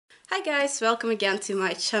Hi guys, welcome again to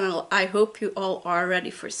my channel. I hope you all are ready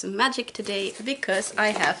for some magic today because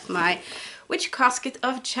I have my Witch Casket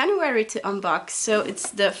of January to unbox. So it's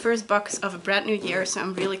the first box of a brand new year, so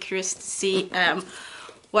I'm really curious to see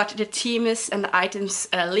what the theme is and the items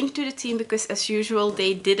linked to the theme, because as usual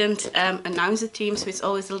they didn't announce the theme, so it's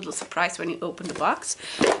always a little surprise when you open the box.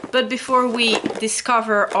 But before we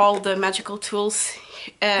discover all the magical tools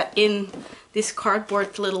in this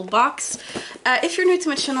cardboard little box, if you're new to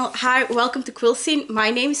my channel, hi, welcome to Quillscene. My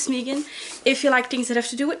name is Megan. If you like things that have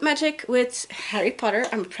to do with magic, with Harry Potter,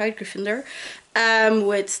 I'm a proud Gryffindor,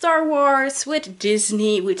 with Star Wars, with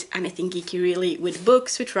Disney, with anything geeky really, with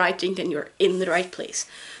books, with writing, then you're in the right place.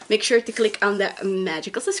 Make sure to click on that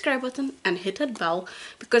magical subscribe button and hit that bell,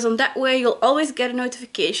 because on that way you'll always get a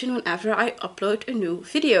notification whenever I upload a new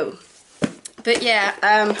video. But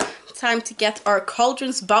yeah, time to get our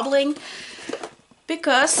cauldrons bubbling,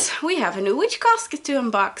 because we have a new Witch Casket to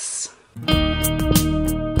unbox.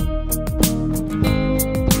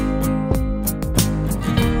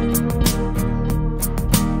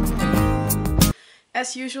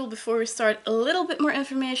 As usual, before we start, a little bit more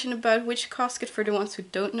information about Witch Casket for the ones who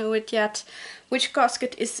don't know it yet. Witch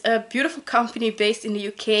Casket is a beautiful company based in the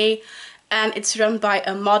UK, and it's run by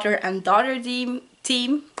a mother and daughter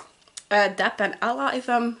team, Dap and Ella, if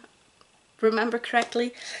I remember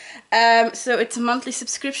correctly. So it's a monthly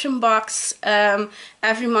subscription box.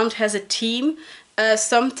 Every month has a theme.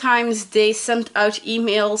 Sometimes they send out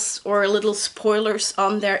emails or little spoilers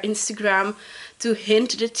on their Instagram to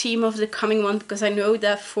hint the theme of the coming month, because I know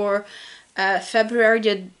that for February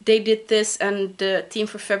they did this, and the theme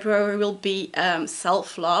for February will be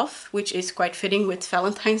self-love, which is quite fitting with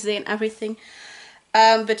Valentine's Day and everything.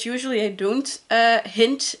 But usually I don't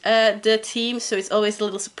hint the theme, so it's always a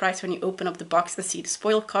little surprise when you open up the box and see the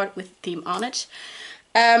spoiler card with the theme on it.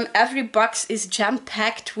 Every box is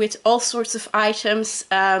jam-packed with all sorts of items.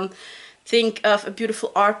 Think of a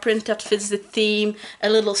beautiful art print that fits the theme, a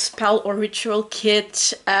little spell or ritual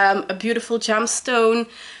kit, a beautiful gemstone.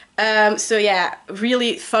 So yeah,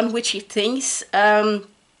 really fun witchy things. What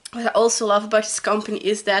I also love about this company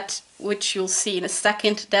is that, which you'll see in a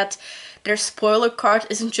second, that their spoiler card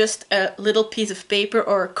isn't just a little piece of paper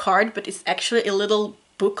or a card, but it's actually a little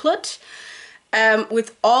booklet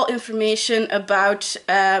with all information about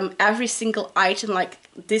every single item, like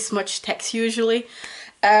this much text usually.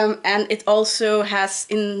 And it also has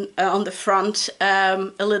on the front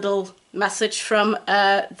a little message from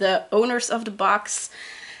the owners of the box.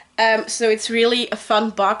 So it's really a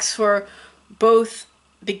fun box for both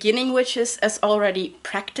beginning witches as already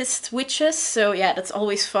practiced witches. So yeah, that's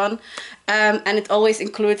always fun. And it always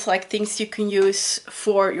includes like things you can use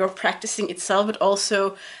for your practicing itself, but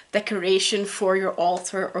also decoration for your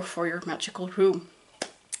altar or for your magical room.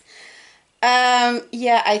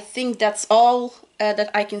 Yeah, I think that's all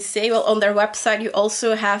that I can say. Well, on their website you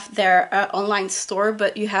also have their online store,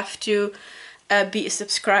 but you have to be a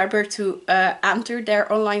subscriber to enter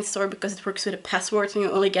their online store, because it works with a password, and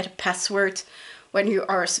you only get a password when you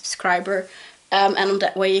are a subscriber. And on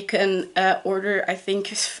that way you can order, I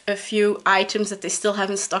think, a few items that they still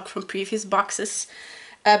have in stock from previous boxes.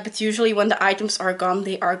 But usually when the items are gone,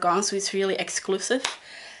 they are gone, so it's really exclusive.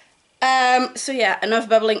 So yeah, enough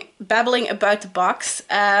babbling about the box.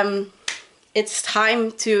 It's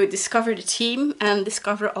time to discover the theme and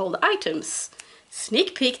discover all the items.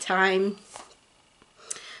 Sneak peek time!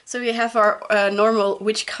 So we have our normal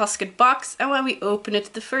Witch Casket box, and when we open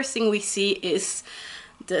it, the first thing we see is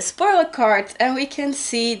the spoiler card, and we can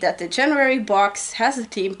see that the January box has the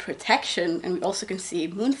theme protection, and we also can see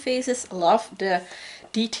moon phases. Love the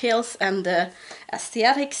details and the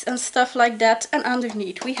aesthetics and stuff like that. And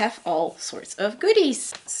underneath we have all sorts of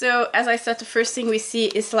goodies. So as I said, the first thing we see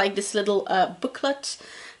is like this little booklet,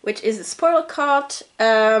 which is a spoiler card.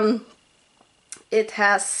 It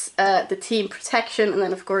has the theme protection, and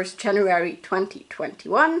then of course January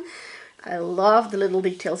 2021. I love the little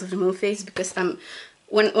details of the moon phase, because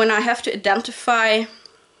when I have to identify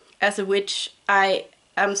as a witch, I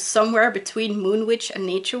am somewhere between moon witch and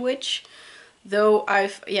nature witch. Though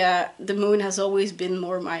the moon has always been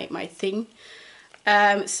more my thing.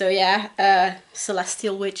 So yeah,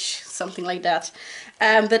 celestial witch, something like that.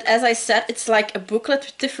 But as I said, it's like a booklet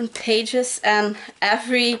with different pages, and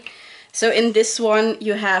so in this one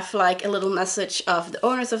you have like a little message of the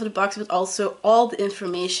owners of the box, but also all the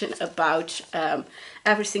information about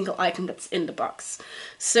every single item that's in the box.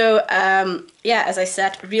 So yeah, as I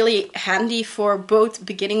said, really handy for both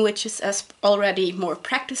beginning witches as already more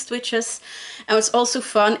practiced witches. And it's also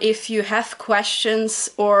fun if you have questions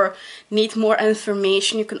or need more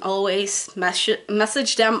information, you can always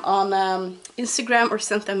message them on Instagram or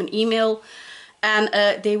send them an email, and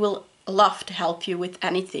they will love to help you with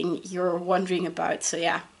anything you're wondering about. So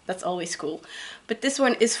yeah, that's always cool. But this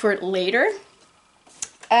one is for later.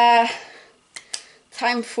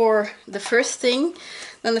 Time for the first thing.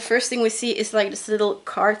 Then the first thing we see is like this little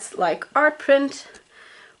card like art print,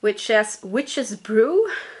 which says Witch's Brew,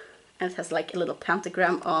 and it has like a little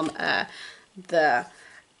pentagram on the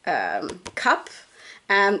cup,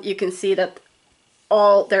 and you can see that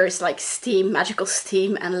there is like steam, magical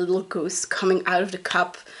steam, and a little ghost coming out of the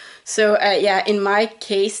cup. So yeah, in my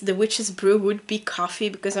case, the Witch's Brew would be coffee,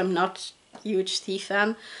 because I'm not a huge tea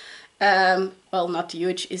fan. Well, not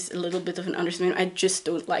huge is a little bit of an understatement. I just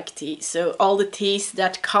don't like tea. So all the teas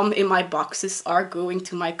that come in my boxes are going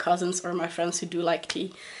to my cousins or my friends who do like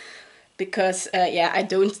tea. Because yeah, I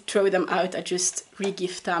don't throw them out, I just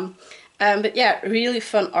re-gift them. But yeah, really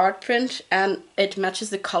fun art print, and it matches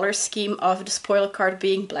the color scheme of the spoiler card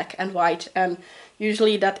being black and white. And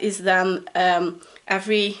usually that is then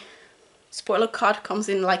every spoiler card comes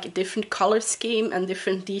in like a different color scheme and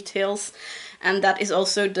different details, and that is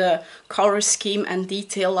also the color scheme and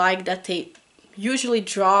detail like that they usually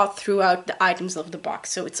draw throughout the items of the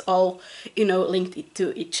box. So it's all, you know, linked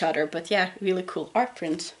to each other. But yeah, really cool art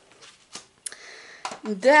print.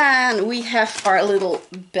 Then we have our little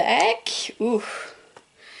bag. Ooh.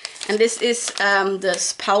 And this is the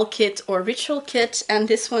spell kit or ritual kit, and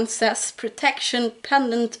this one says Protection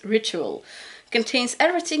Pendant Ritual. Contains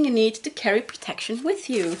everything you need to carry protection with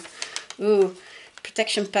you. Ooh,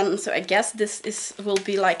 protection pendant. So I guess this will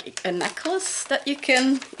be like a necklace that you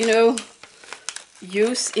can, you know,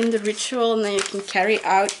 use in the ritual, and then you can carry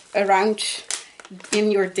out around in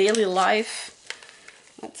your daily life.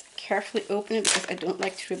 Let's carefully open it because I don't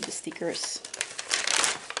like to rip the stickers.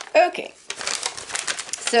 Okay.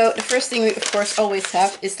 So the first thing we of course always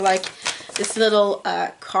have is like this little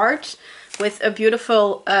card with a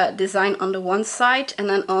beautiful design on the one side, and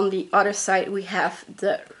then on the other side we have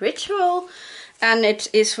the ritual, and it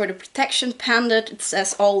is for the protection pendant. It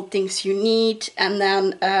says all the things you need, and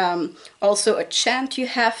then also a chant you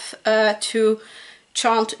have to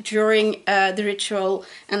chant during the ritual,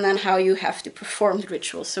 and then how you have to perform the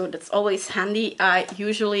ritual. So that's always handy. I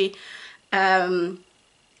usually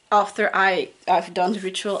after I've done the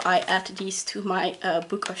ritual, I add these to my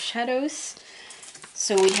Book of Shadows.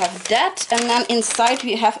 So we have that, and then inside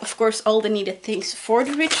we have, of course, all the needed things for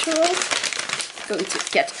the ritual. I'm going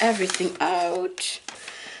to get everything out.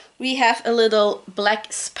 We have a little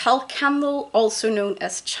black spell candle, also known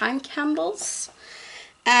as chime candles.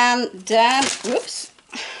 And then, whoops,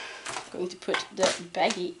 I'm going to put the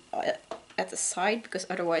baggie at the side, because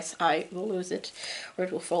otherwise I will lose it or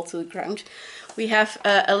it will fall to the ground. We have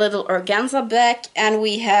a little organza bag, and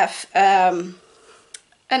we have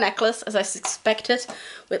a necklace, as I suspected,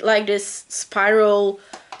 with like this spiral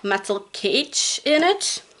metal cage in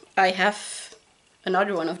it. I have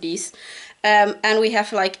another one of these. And we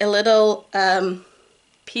have like a little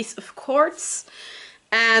piece of quartz,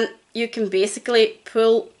 and you can basically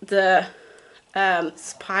pull the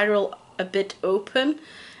spiral a bit open,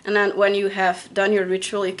 and then when you have done your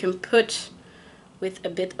ritual, you can put, with a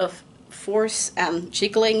bit of force and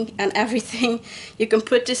jiggling and everything, you can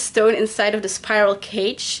put this stone inside of the spiral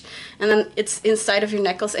cage, and then it's inside of your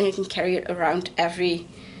necklace, and you can carry it around every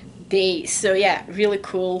day. So yeah, really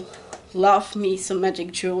cool. Love me some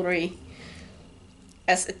magic jewelry.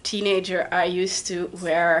 As a teenager, I used to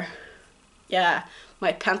wear, yeah,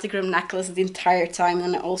 my pentagram necklace the entire time,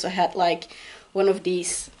 and I also had like one of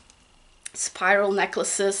these spiral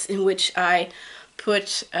necklaces in which I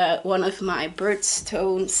put one of my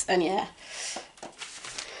birthstones, and yeah,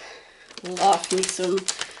 love me some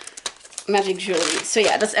magic jewelry. So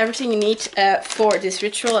yeah, that's everything you need for this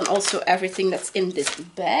ritual, and also everything that's in this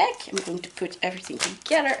bag. I'm going to put everything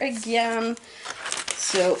together again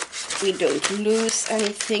so we don't lose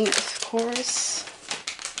anything, of course.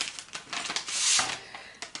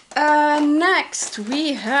 Next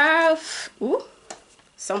we have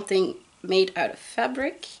something made out of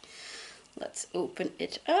fabric. Let's open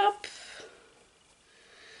it up.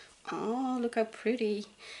 Oh, look how pretty.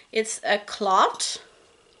 It's a cloth,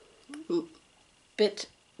 bit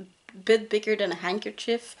bigger than a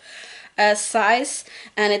handkerchief size,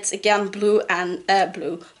 and it's again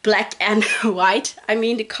black and white. I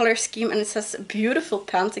mean the color scheme, and it says a beautiful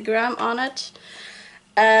pentagram on it.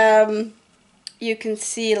 You can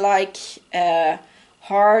see like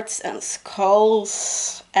hearts and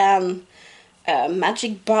skulls and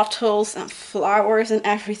magic bottles and flowers and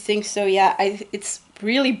everything. So yeah, it's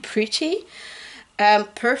really pretty.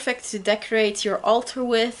 Perfect to decorate your altar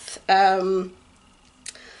with.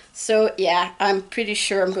 So yeah, I'm pretty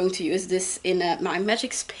sure I'm going to use this in my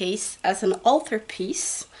Magick space as an altar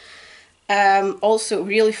piece. Also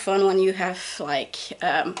really fun when you have like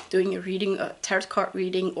doing a reading, a tarot card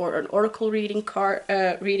reading or an oracle reading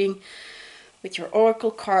reading with your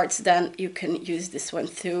oracle cards, then you can use this one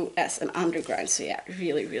too as an underground. So yeah,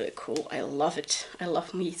 really, really cool. I love it. I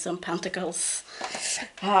love me some pentacles.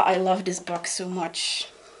 I love this box so much.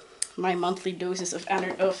 My monthly doses of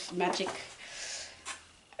Magick.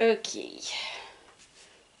 Okay,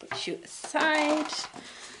 put you aside.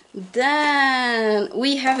 Then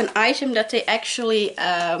we have an item that they actually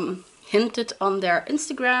hinted on their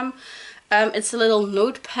Instagram. It's a little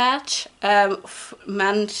notepad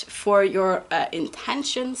meant for your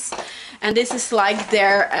intentions, and this is like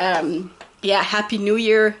their yeah, Happy New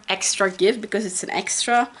Year extra gift because it's an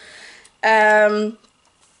extra.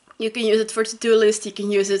 You can use it for to-do list, you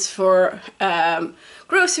can use it for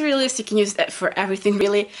grocery list, you can use it for everything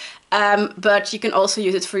really. But you can also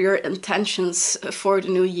use it for your intentions for the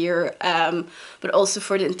new year, but also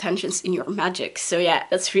for the intentions in your Magick. So yeah,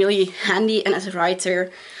 that's really handy, and as a writer,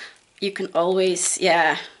 you can always,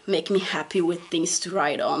 yeah, make me happy with things to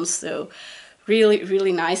write on. So really,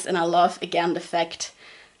 really nice, and I love, again, the fact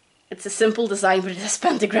it's a simple design, but it has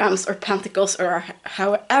pentagrams or pentacles or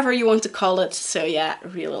however you want to call it. So yeah,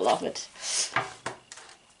 really love it.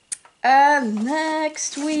 And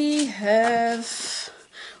next we have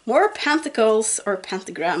more pentacles or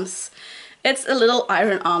pentagrams. It's a little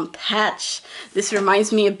iron-on patch. This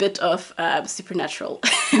reminds me a bit of Supernatural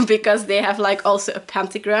because they have like also a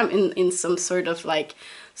pentagram in some sort of like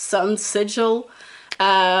sun sigil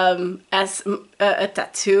as a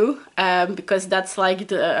tattoo, because that's like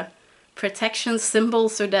the protection symbol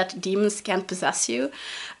so that demons can't possess you.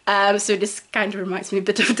 So this kind of reminds me a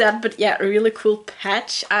bit of that, but yeah, a really cool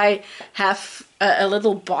patch. I have a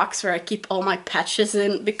little box where I keep all my patches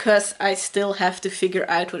in because I still have to figure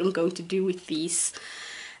out what I'm going to do with these.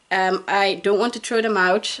 I don't want to throw them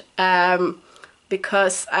out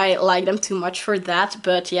because I like them too much for that,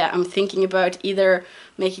 but yeah, I'm thinking about either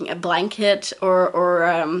making a blanket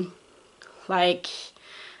or like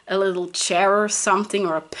a little chair or something,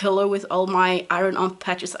 or a pillow with all my iron-on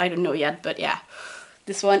patches. I don't know yet, but yeah.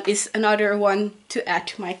 This one is another one to add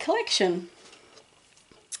to my collection.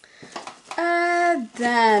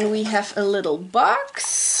 Then we have a little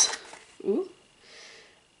box. Ooh.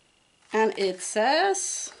 And it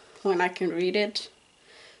says, when I can read it,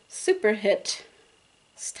 Super Hit,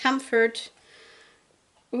 Stamford.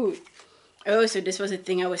 Ooh. Oh, so this was a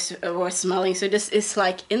thing I was smelling. So this is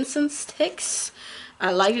like incense sticks. I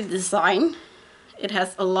like the design. It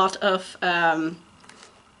has a lot of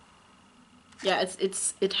yeah,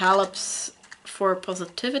 it helps for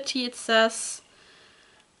positivity, it says.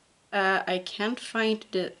 I can't find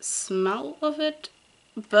the smell of it,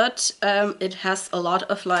 but it has a lot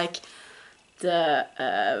of like the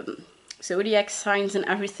zodiac signs and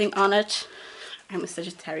everything on it. I'm a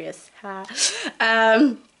Sagittarius.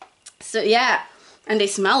 So yeah, and they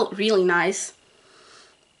smell really nice.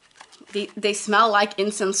 They smell like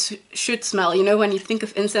incense should smell. You know, when you think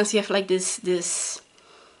of incense, you have like this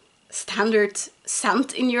standard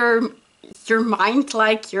scent in your mind,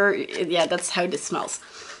 like yeah, that's how this smells.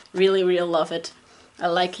 Really, really love it. I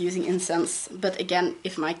like using incense, but again,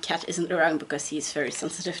 if my cat isn't around, because he's very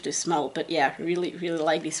sensitive to smell. But yeah, really, really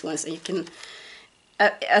like these ones. And you can,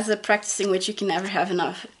 as a practicing witch, you can never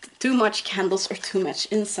have too much candles or too much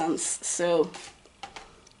incense. So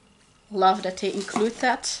love that they include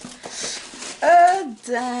that.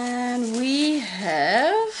 Then we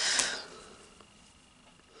have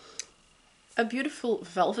a beautiful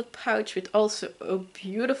velvet pouch with also a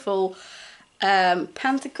beautiful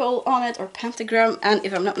pentacle on it, or pentagram, and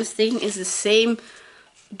if I'm not mistaken is the same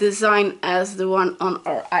design as the one on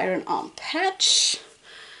our iron-on patch,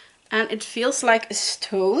 and it feels like a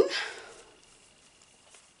stone,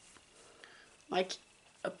 like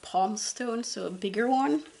a palm stone, so a bigger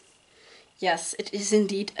one. Yes, it is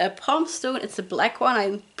indeed a palm stone. It's a black one.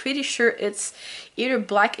 I'm pretty sure it's either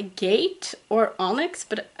black agate or onyx,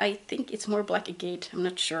 but I think it's more black agate. I'm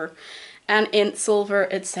not sure. And in silver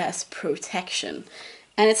it says protection.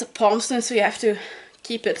 And it's a palm stone, so you have to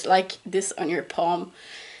keep it like this on your palm.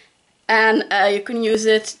 And you can use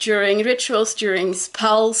it during rituals, during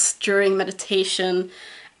spells, during meditation.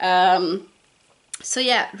 So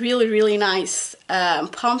yeah, really, really nice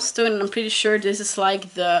palm stone. And I'm pretty sure this is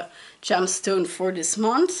like the gemstone for this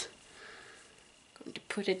month. I'm going to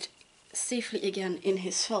put it safely again in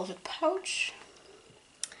his velvet pouch.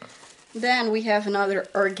 Then we have another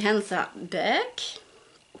organza bag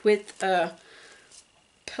with a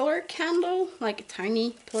pillar candle, like a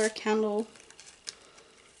tiny pillar candle.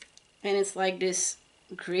 And it's like this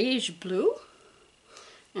grayish blue.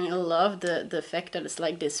 And I love the fact that it's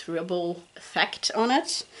like this ripple effect on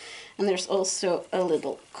it. And there's also a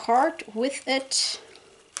little card with it.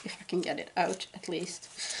 If I can get it out at least.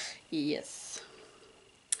 Yes.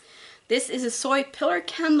 This is a soy pillar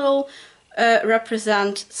candle.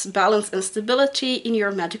 Represents balance and stability in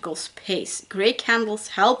your magical space. Grey candles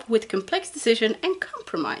help with complex decision and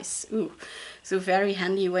compromise. Ooh, so very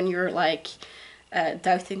handy when you're like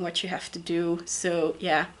doubting what you have to do. So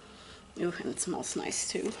yeah, ooh, and it smells nice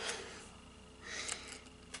too.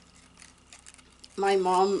 My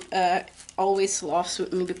mom always laughs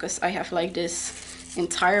with me because I have like this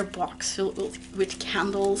entire box filled with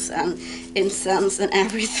candles and incense and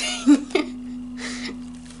everything.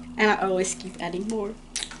 And I always keep adding more.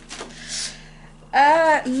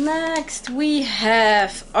 Next we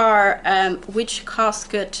have our Witch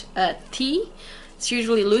Casket tea. It's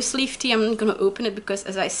usually loose leaf tea. I'm not going to open it because,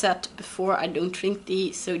 as I said before, I don't drink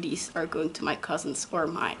tea. So these are going to my cousins or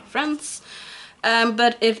my friends.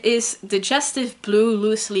 But it is digestive blue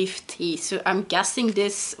loose leaf tea. So I'm guessing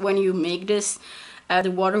this, when you make this,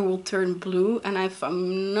 the water will turn blue. And if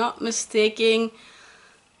I'm not mistaken,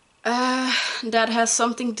 that has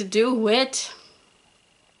something to do with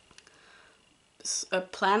a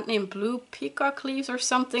plant named blue peacock leaves or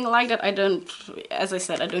something like that. I don't, as I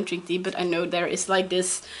said, I don't drink tea, but I know there is like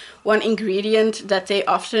this one ingredient that they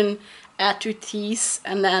often add to teas,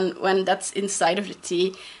 and then when that's inside of the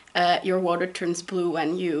tea, your water turns blue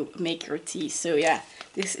when you make your tea. So yeah,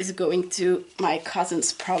 this is going to my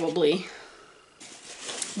cousins probably.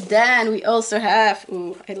 Then we also have,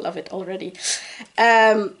 ooh, I love it already.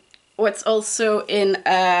 What's also in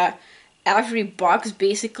every box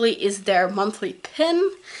basically is their monthly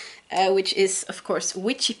pin, which is of course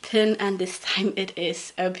witchy pin, and this time it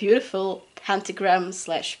is a beautiful pentagram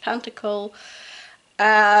 / pentacle,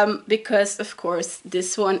 because of course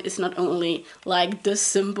this one is not only like the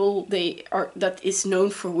symbol that is known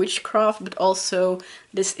for witchcraft, but also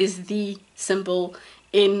this is the symbol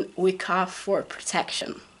in Wicca for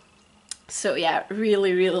protection. So yeah,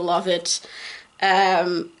 really love it.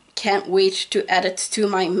 Can't wait to add it to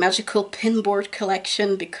my magical pinboard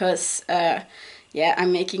collection because yeah,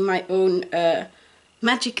 I'm making my own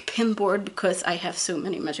Magick pinboard because I have so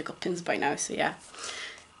many magical pins by now. So yeah,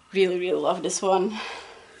 really love this one.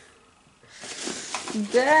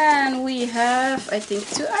 Then we have, I think,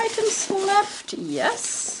 2 items left.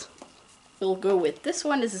 Yes, we'll go with this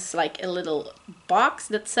one. This is like a little box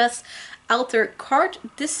that says altar card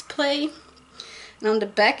display. And on the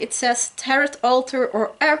back it says tarot altar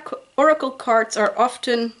or oracle cards are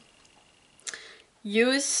often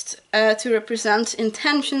used to represent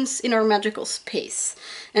intentions in our magical space.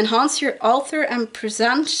 Enhance your altar and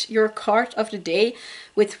present your card of the day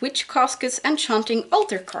with Witch Casket's enchanting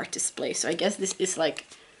altar card display. So I guess this is like,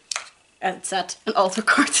 as it said, an altar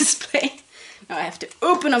card display. Now I have to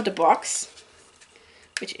open up the box,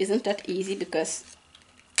 which isn't that easy because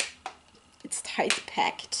it's tight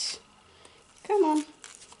packed. Come on.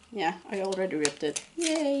 Yeah, I already ripped it.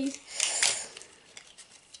 Yay.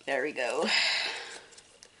 There we go.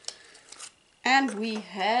 And we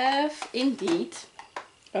have indeed,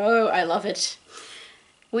 oh, I love it.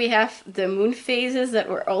 We have the moon phases that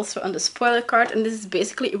were also on the spoiler card, and this is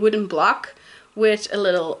basically a wooden block with a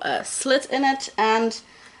little slit in it, and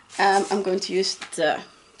I'm going to use the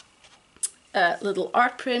little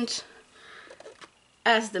art print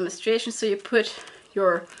as demonstration. So you put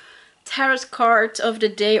your tarot card of the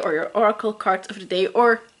day or your oracle card of the day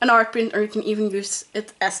or an art print, or you can even use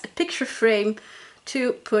it as a picture frame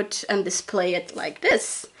to put and display it like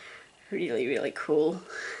this. Really cool.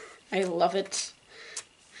 I love it.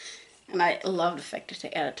 And I love the fact that they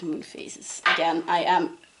added the moon phases. Again, I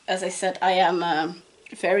am, as I said, I am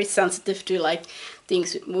very sensitive to like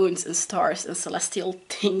things with moons and stars and celestial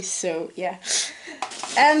things, so yeah.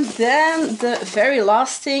 And then the very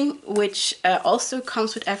last thing, which also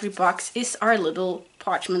comes with every box, is our little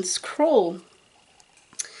parchment scroll.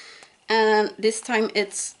 And this time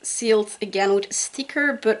it's sealed again with a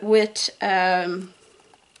sticker, but with the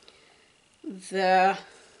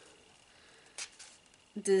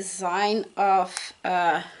design of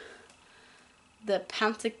the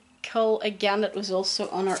pentacle again that was also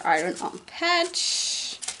on our iron-on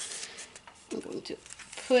patch. I'm going to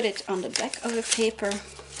put it on the back of the paper.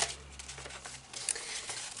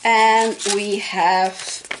 And we have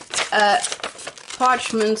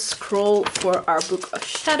parchment scroll for our Book of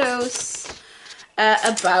Shadows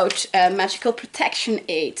about magical protection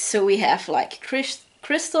aids. So we have like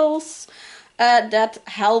crystals that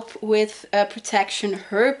help with protection,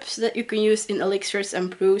 herbs that you can use in elixirs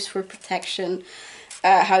and brews for protection,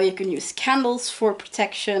 how you can use candles for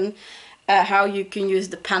protection, how you can use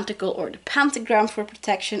the pentacle or the pentagram for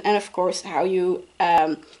protection, and of course how you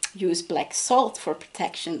use black salt for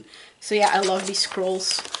protection. So yeah, I love these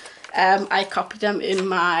scrolls. I copied them in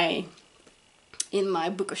my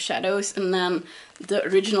Book of Shadows, and then the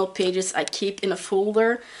original pages I keep in a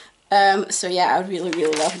folder. So yeah, I really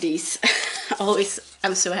love these.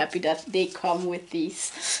 I'm so happy that they come with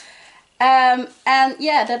these. And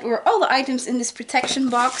yeah, that were all the items in this protection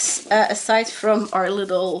box, aside from our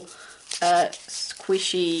little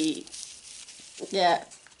squishy, yeah,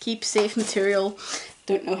 keep safe material.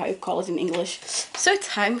 Don't know how you call it in English. So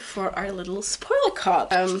time for our little spoiler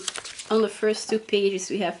card. On the first 2 pages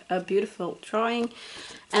we have a beautiful drawing,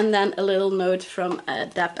 and then a little note from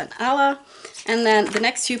Deb and Alla. And then the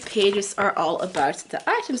next few pages are all about the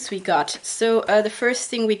items we got. So the first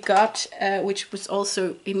thing we got, which was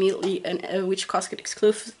also immediately a Witch Casket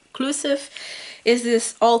exclusive, is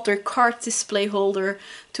this altar card display holder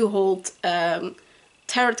to hold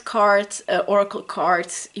tarot cards, oracle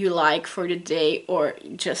cards you like for the day, or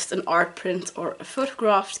just an art print or a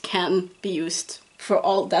photograph can be used for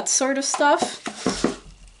all that sort of stuff.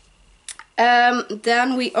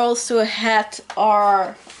 Then we also had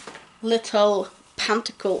our little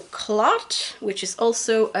pentacle cloth, which is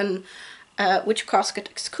also an Witch Casket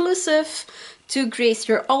exclusive, to grace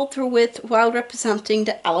your altar with while representing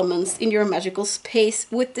the elements in your magical space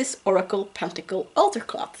with this oracle pentacle altar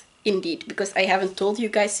cloth. Indeed, because I haven't told you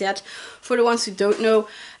guys yet. For the ones who don't know,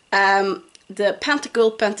 the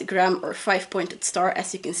pentacle, pentagram, or 5-pointed star,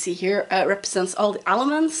 as you can see here, represents all the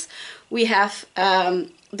elements. We have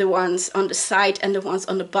the ones on the side and the ones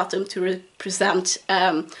on the bottom to represent,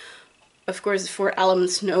 of course, the 4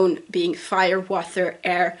 elements known being fire, water,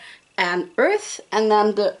 air, and earth. And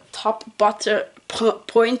then the top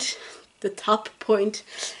point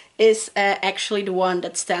is actually the one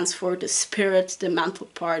that stands for the spirit, the mental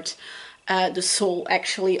part, the soul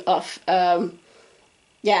actually of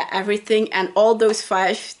yeah, everything. And all those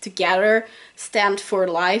 5 together stand for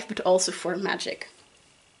life, but also for magic.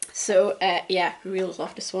 So yeah, really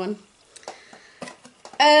love this one.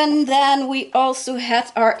 And then we also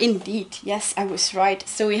had our, indeed, yes, I was right.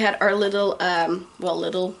 So we had our little,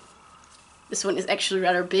 this one is actually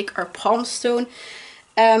rather big, our palm stone.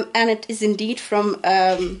 And it is indeed from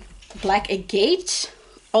Black Agate,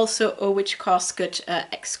 also a Witch Casket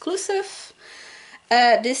exclusive.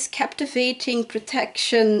 This captivating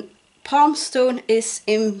protection palm stone is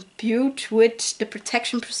imbued with the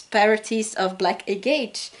protection prosperities of Black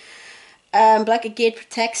Agate. Black Agate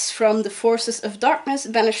protects from the forces of darkness,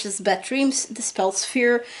 banishes bad dreams, dispels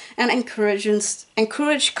fear, and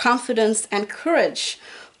encourage confidence and courage.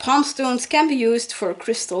 Palm stones can be used for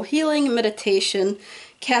crystal healing, meditation,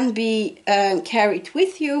 can be carried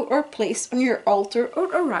with you or placed on your altar or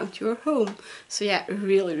around your home. So yeah,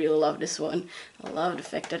 really love this one. I love the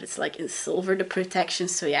fact that it's like in silver, the protection.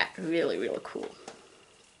 So yeah, really cool.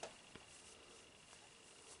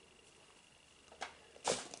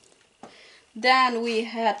 Then we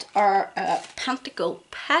had our pentacle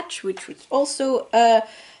patch, which was also a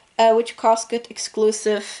Witch Casket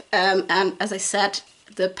exclusive. And as I said,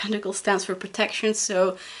 the pentacle stands for protection.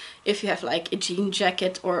 So if you have like a jean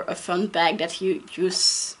jacket or a fun bag that you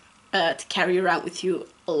use to carry around with you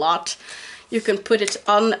a lot, you can put it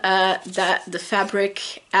on the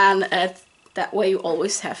fabric, and that way you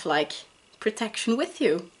always have like protection with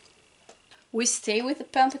you. We stay with the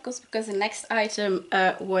pentacles because the next item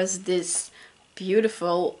was this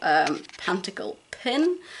beautiful pentacle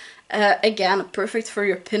pin. Again, perfect for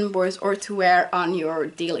your pin boards or to wear on your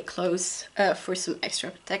daily clothes for some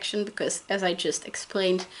extra protection, because as I just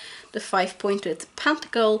explained, the 5-pointed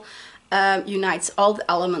pentacle unites all the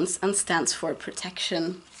elements and stands for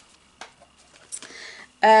protection.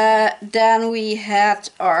 Then we had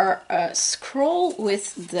our scroll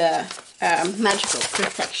with the magical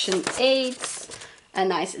protection aids, a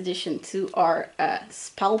nice addition to our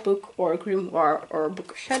spell book or grimoire or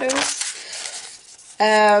Book of Shadows.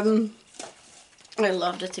 I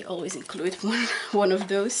love that they always include one of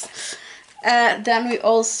those. Then we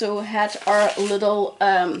also had our little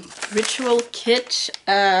ritual kit.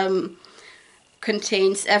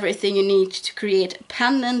 Contains everything you need to create a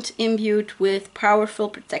pendant imbued with powerful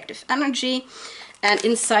protective energy. And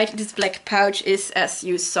inside this black pouch is, as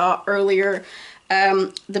you saw earlier,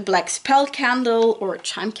 the black spell candle or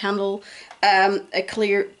chime candle, a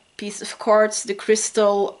clear piece of quartz, the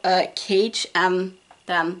crystal cage, and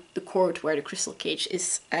then the cord where the crystal cage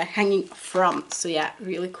is hanging from. So yeah,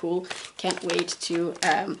 really cool. Can't wait to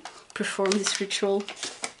perform this ritual.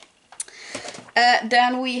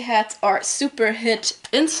 Then we had our super hit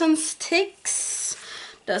incense sticks.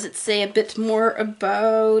 Does it say a bit more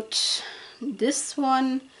about this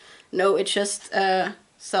one? No, it just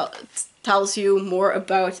tells you more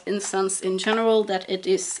about incense in general, that it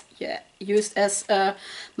is used as a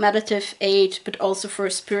meditative aid, but also for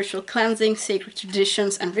spiritual cleansing, sacred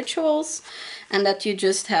traditions and rituals, and that you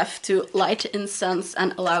just have to light the incense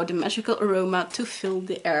and allow the magical aroma to fill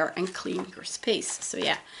the air and clean your space. So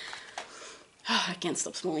yeah, I can't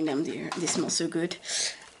stop smelling them, dear. They smell so good.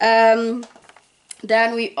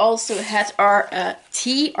 Then we also had our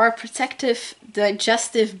tea, our protective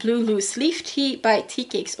digestive blue loose leaf tea by Tea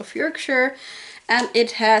Cakes of Yorkshire, and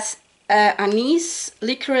it has anise,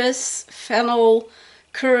 licorice, fennel,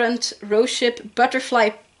 currant, rosehip, butterfly,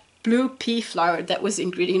 blue pea flower. That was the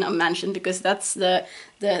ingredient I mentioned, because that's the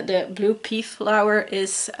blue pea flower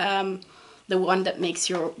is the one that makes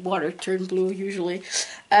your water turn blue usually.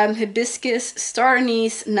 Hibiscus, star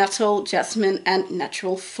anise, nettle, jasmine, and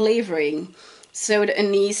natural flavoring. So the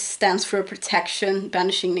anise stands for protection,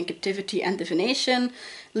 banishing negativity and divination.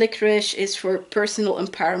 Licorice is for personal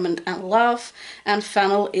empowerment and love. And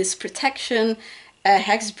fennel is protection,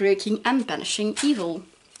 hex breaking, and banishing evil.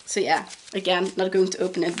 So yeah, again, not going to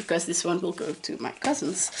open it because this one will go to my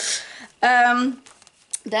cousins.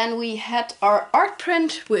 Then we had our art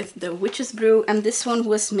print with the Witch's Brew, and this one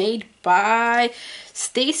was made by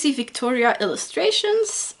Stacy Victoria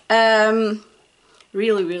Illustrations.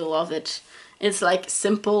 Really, really love it. It's like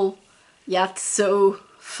simple, yet so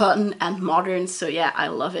fun and modern. So yeah, I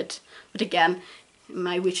love it. But again,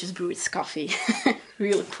 my Witch's Brew is coffee.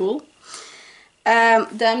 Really cool.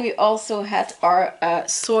 Then we also had our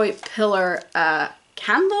soy pillar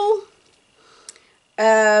candle.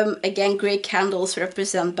 Again, grey candles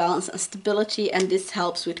represent balance and stability, and this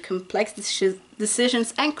helps with complex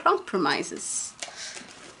decisions and compromises.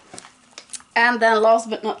 And then last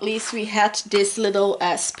but not least, we had this little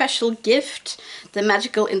special gift, the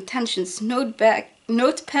Magical Intentions notepad,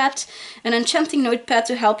 an enchanting notepad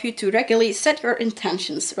to help you to regularly set your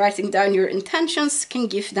intentions. Writing down your intentions can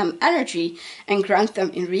give them energy and ground them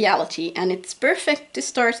in reality, and it's perfect to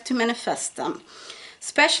start to manifest them.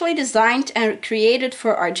 Specially designed and created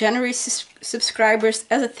for our generous subscribers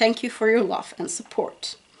as a thank you for your love and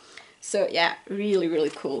support. So yeah, really, really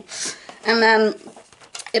cool. And then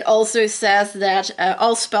it also says that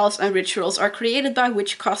all spells and rituals are created by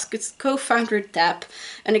Witch Casket's co-founder Deb,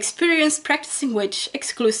 an experienced practicing witch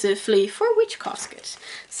exclusively for Witch Casket.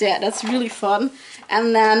 So yeah, that's really fun.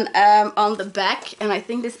 And then on the back, and I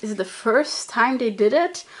think this is the first time they did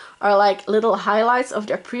it, are like little highlights of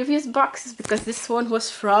their previous boxes, because this one was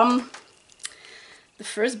from the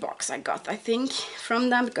first box I got, I think, from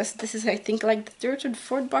them, because this is, I think, like the third or the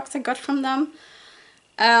fourth box I got from them.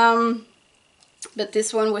 But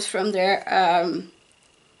this one was from their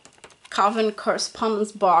Covent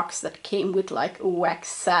Correspondence box that came with like a wax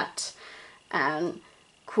set and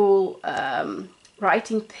cool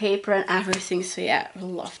writing paper and everything. So yeah, I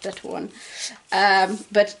love that one.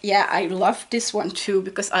 But yeah, I love this one too,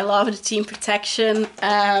 because I love the theme protection.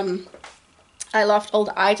 I loved all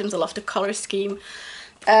the items, I love the color scheme.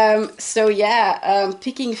 So yeah,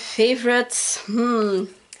 picking favorites,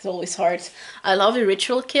 it's always hard. I love the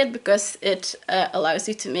ritual kit because it allows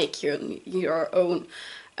you to make your own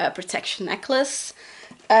protection necklace.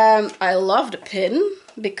 I love the pin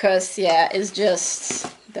because yeah, it's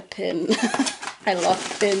just the pin. I love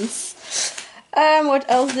pins. What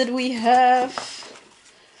else did we have?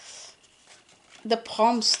 The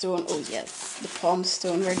palm stone. Oh yes, the palm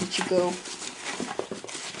stone. Where did you go?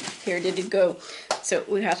 Here did it go. So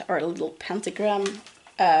we had our little pentagram.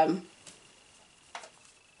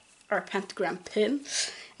 Our pentagram pin,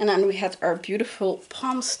 and then we had our beautiful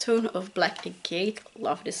palm stone of black agate.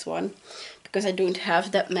 Love this one because I don't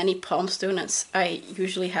have that many palm stones. I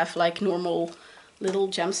usually have like normal little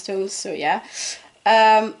gemstones. So yeah,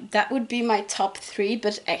 that would be my top 3,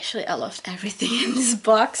 but actually I loved everything in this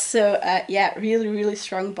box. So yeah, really, really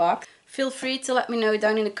strong box. Feel free to let me know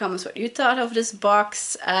down in the comments what you thought of this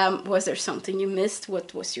box. Was there something you missed?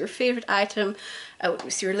 What was your favorite item? What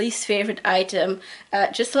was your least favorite item?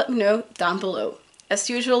 Just let me know down below. As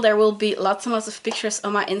usual, there will be lots and lots of pictures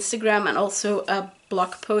on my Instagram and also a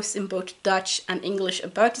blog post in both Dutch and English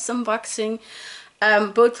about this unboxing.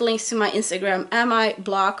 Both links to my Instagram and my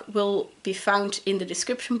blog will be found in the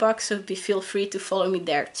description box, so feel free to follow me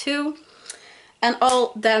there too. And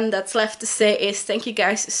all then that's left to say is thank you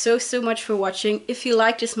guys so much for watching. If you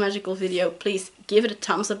like this magical video, please give it a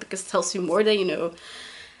thumbs up because it tells you more than you know.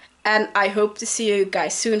 And I hope to see you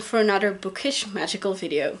guys soon for another bookish magical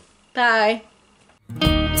video. Bye!